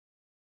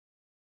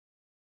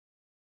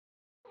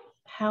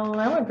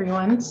Hello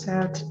everyone.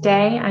 So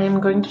today I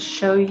am going to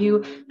show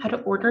you how to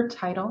order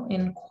title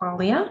in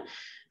Qualia.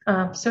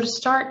 So to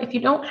start, if you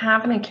don't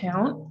have an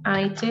account,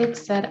 I did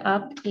set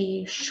up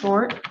a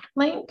short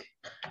link.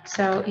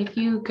 So if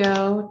you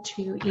go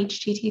to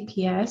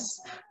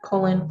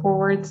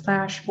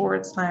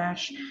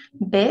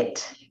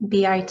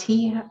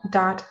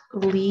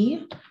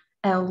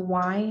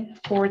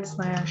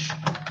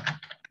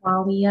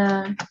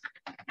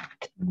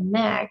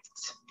Connect,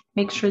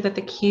 make sure that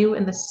the Q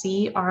and the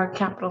C are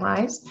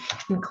capitalized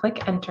and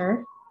click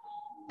enter.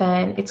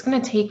 Then it's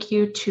going to take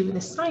you to the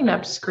sign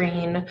up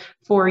screen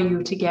for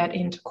you to get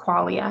into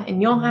Qualia,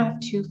 and you'll have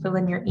to fill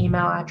in your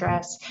email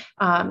address.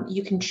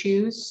 You can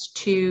choose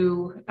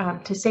to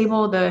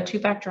disable the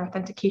two-factor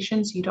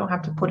authentication so you don't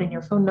have to put in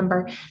your phone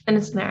number. Then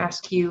it's going to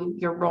ask you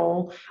your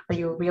role. Are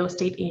you a real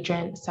estate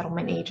agent,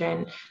 settlement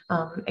agent,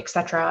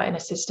 etc., an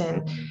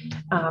assistant?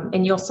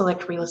 And you'll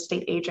select real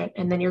estate agent,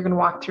 and then you're going to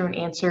walk through and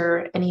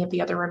answer any of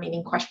the other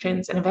remaining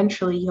questions, and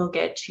eventually you'll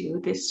get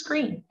to this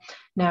screen.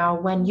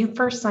 Now, when you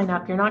first sign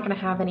up, you're not going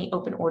to have any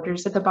open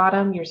orders at the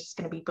bottom. Yours is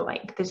going to be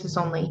blank. This is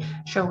only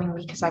showing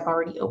me because I've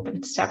already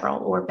opened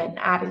several or been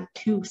added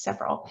to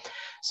several.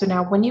 So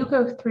now when you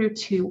go through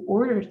to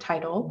order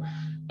title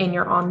and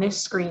you're on this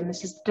screen,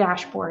 this is the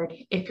dashboard.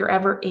 If you're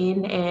ever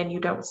in and you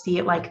don't see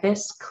it like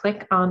this,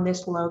 click on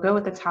this logo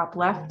at the top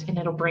left and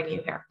it'll bring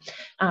you here.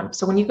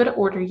 So when you go to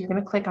order, you're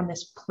going to click on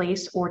this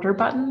place order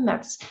button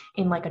that's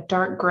in like a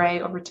dark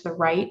gray over to the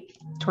right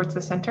towards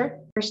the center.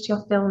 First,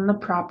 you'll fill in the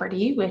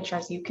property, which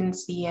as you can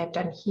see, I've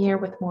done here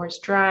with Moore's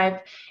Drive,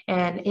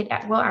 and it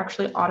will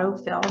actually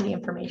autofill the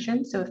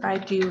information. So if I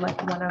do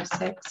like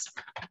 106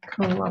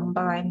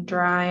 Columbine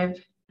Drive,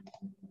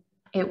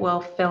 it will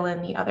fill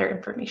in the other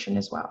information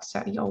as well.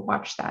 So you'll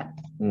watch that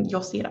and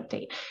you'll see it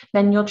update.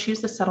 Then you'll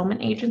choose the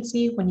settlement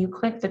agency. When you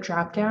click the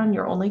drop down,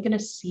 you're only going to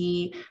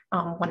see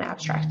one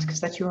abstract because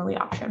that's your only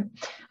option.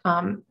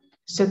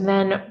 So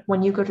then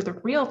when you go to the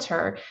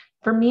realtor,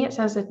 for me, it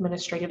says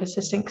administrative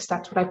assistant because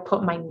that's what I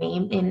put my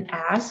name in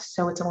as.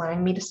 So it's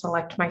allowing me to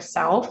select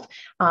myself.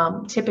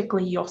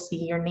 Typically, you'll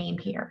see your name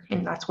here,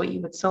 and that's what you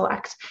would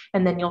select.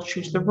 And then you'll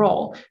choose the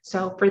role.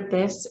 So for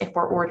this, if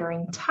we're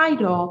ordering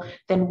title,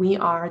 then we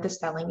are the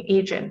selling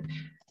agent.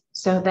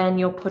 So then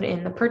you'll put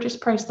in the purchase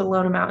price, the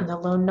loan amount, and the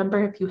loan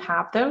number if you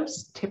have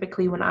those.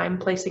 Typically, when I'm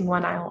placing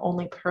one, I'll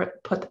only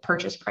put the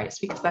purchase price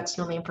because that's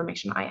the only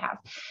information I have.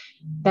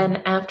 Then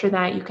after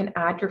that, you can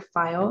add your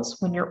files.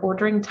 When you're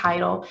ordering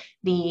title,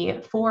 the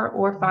 4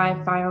 or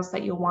 5 files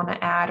that you'll want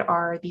to add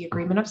are the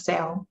agreement of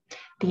sale,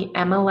 the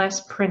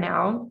MLS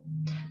printout,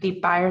 the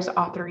buyer's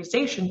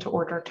authorization to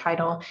order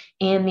title,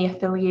 and the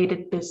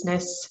affiliated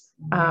business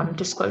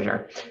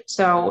disclosure.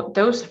 So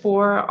those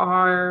 4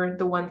 are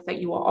the ones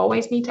that you will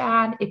always need to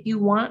add. If you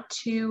want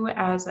to,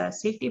 as a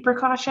safety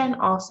precaution,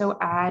 also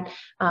add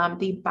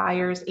the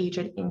buyer's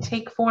agent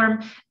intake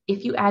form.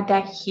 If you add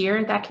that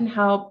here, that can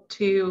help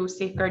to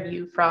safeguard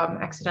you from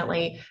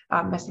accidentally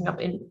messing up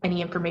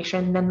any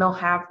information. Then they'll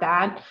have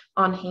that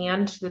on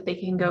hand so that they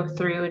can go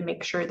through and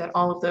make sure that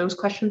all of those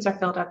questions are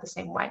filled out the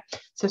same way.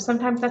 So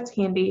sometimes that's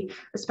handy,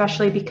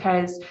 especially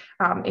because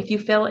if you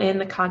fill in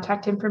the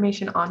contact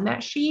information on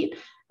that sheet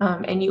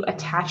and you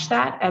attach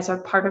that as a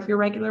part of your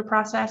regular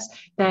process,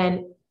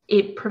 then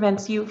it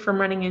prevents you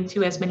from running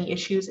into as many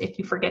issues if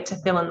you forget to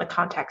fill in the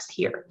context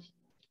here,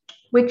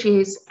 which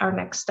is our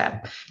next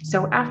step.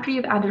 So after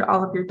you've added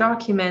all of your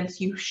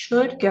documents, you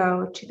should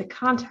go to the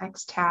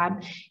contacts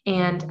tab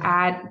and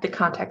add the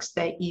context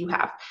that you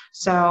have.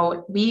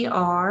 So we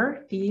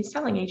are the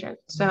selling agent.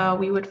 So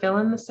we would fill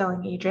in the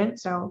selling agent.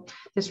 So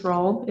this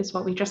role is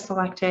what we just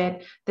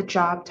selected. The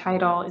job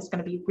title is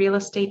going to be real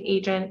estate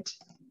agent.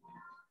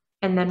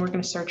 And then we're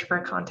going to search for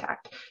a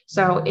contact.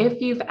 So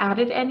if you've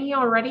added any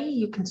already,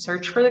 you can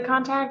search for the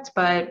contact,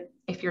 but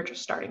if you're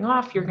just starting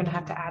off, you're going to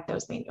have to add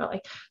those manually.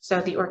 So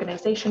the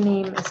organization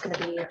name is going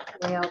to be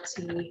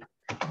Realty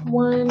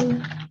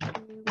One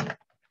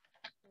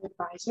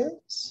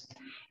Advisors.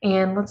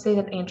 And let's say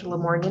that Angela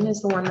Morgan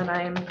is the one that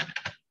I'm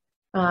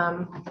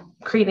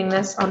creating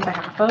this on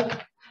behalf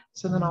of.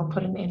 So then I'll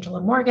put in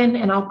Angela Morgan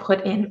and I'll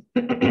put in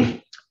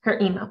her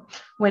email,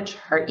 which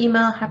her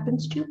email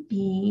happens to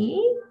be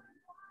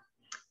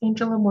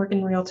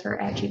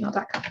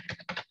angelamorganrealtor@gmail.com.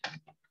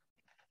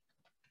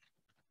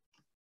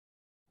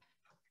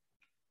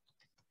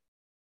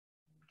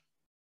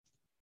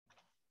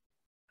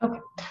 Okay,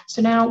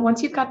 so now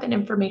once you've got that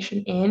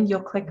information in,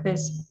 you'll click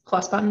this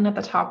plus button at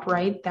the top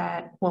right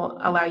that will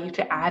allow you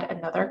to add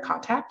another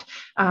contact.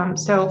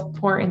 So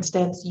for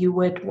instance, you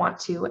would want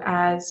to,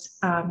 as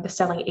the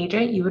selling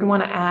agent, you would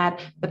want to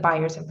add the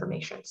buyer's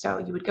information. So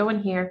you would go in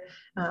here,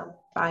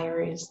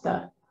 buyer is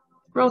the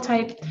role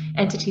type,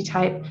 entity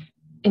type,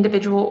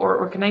 individual or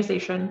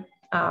organization.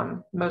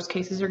 Most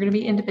cases are going to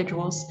be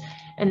individuals,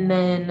 and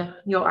then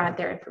you'll add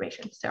their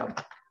information. So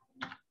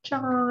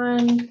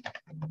John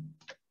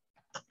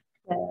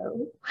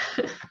Doe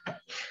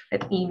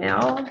with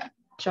email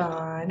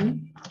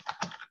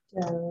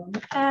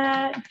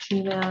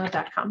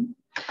johndoe@gmail.com.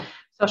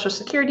 Social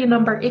security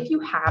number, if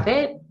you have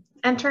it,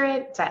 enter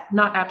it. It's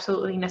not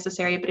absolutely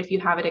necessary, but if you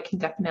have it, it can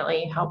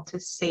definitely help to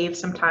save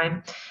some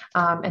time.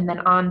 And then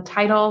on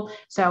title,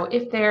 so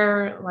if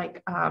they're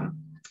like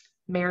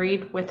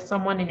married with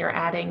someone and you're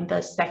adding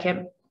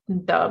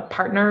the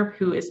partner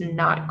who is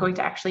not going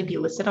to actually be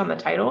listed on the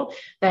title,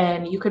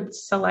 then you could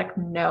select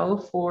no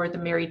for the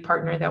married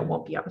partner that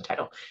won't be on the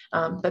title.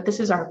 But this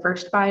is our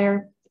first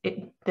buyer.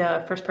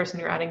 The first person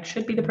you're adding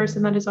should be the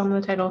person that is on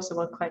the title. So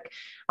we'll click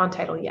on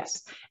title,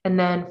 yes. And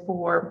then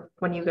for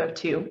when you go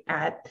to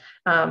add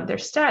their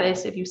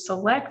status, if you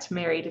select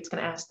married, it's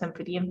going to ask them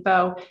for the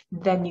info.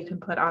 Then you can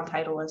put on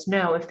title as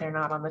no if they're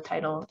not on the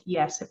title,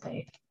 yes if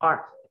they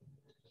are.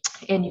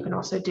 And you can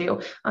also do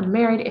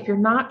unmarried. If you're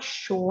not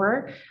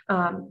sure,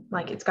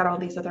 like it's got all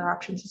these other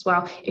options as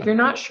well. If you're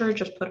not sure,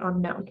 just put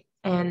unknown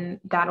and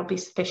that'll be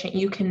sufficient.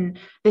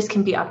 This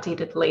can be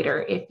updated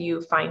later if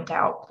you find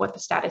out what the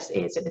status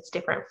is, if it's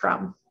different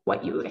from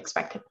what you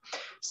expected.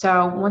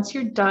 So once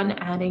you're done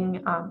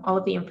adding all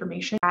of the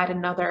information, add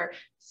another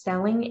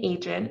selling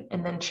agent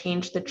and then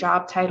change the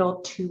job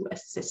title to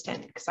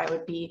assistant, because I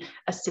would be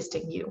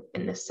assisting you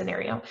in this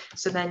scenario.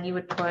 So then you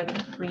would put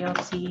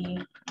Realty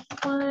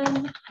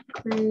One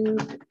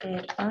Group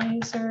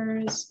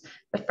Advisors,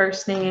 the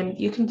first name.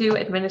 You can do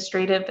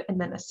administrative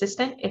and then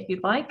assistant if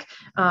you'd like,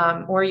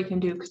 or you can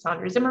do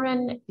Cassandra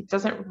Zimmerman. It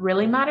doesn't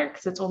really matter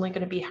because it's only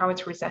going to be how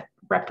it's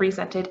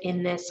represented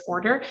in this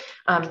order.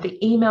 The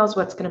email is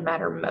what's going to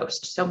matter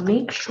most. So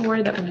make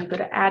sure that when you go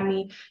to add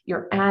me,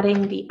 you're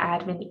adding the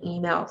admin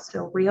email.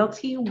 So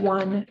Realty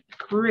One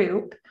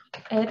Group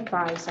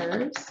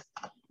Advisors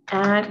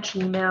at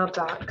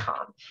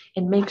gmail.com,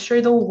 and make sure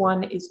the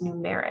one is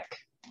numeric.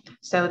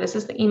 So this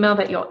is the email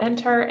that you'll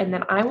enter, and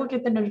then I will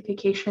get the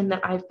notification that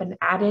I've been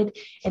added,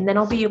 and then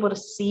I'll be able to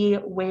see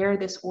where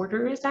this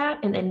order is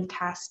at and any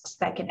tasks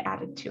that get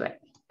added to it.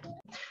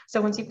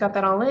 So once you've got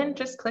that all in,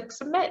 just click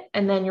submit,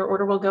 and then your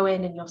order will go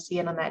in and you'll see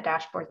it on that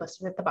dashboard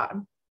listed at the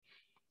bottom.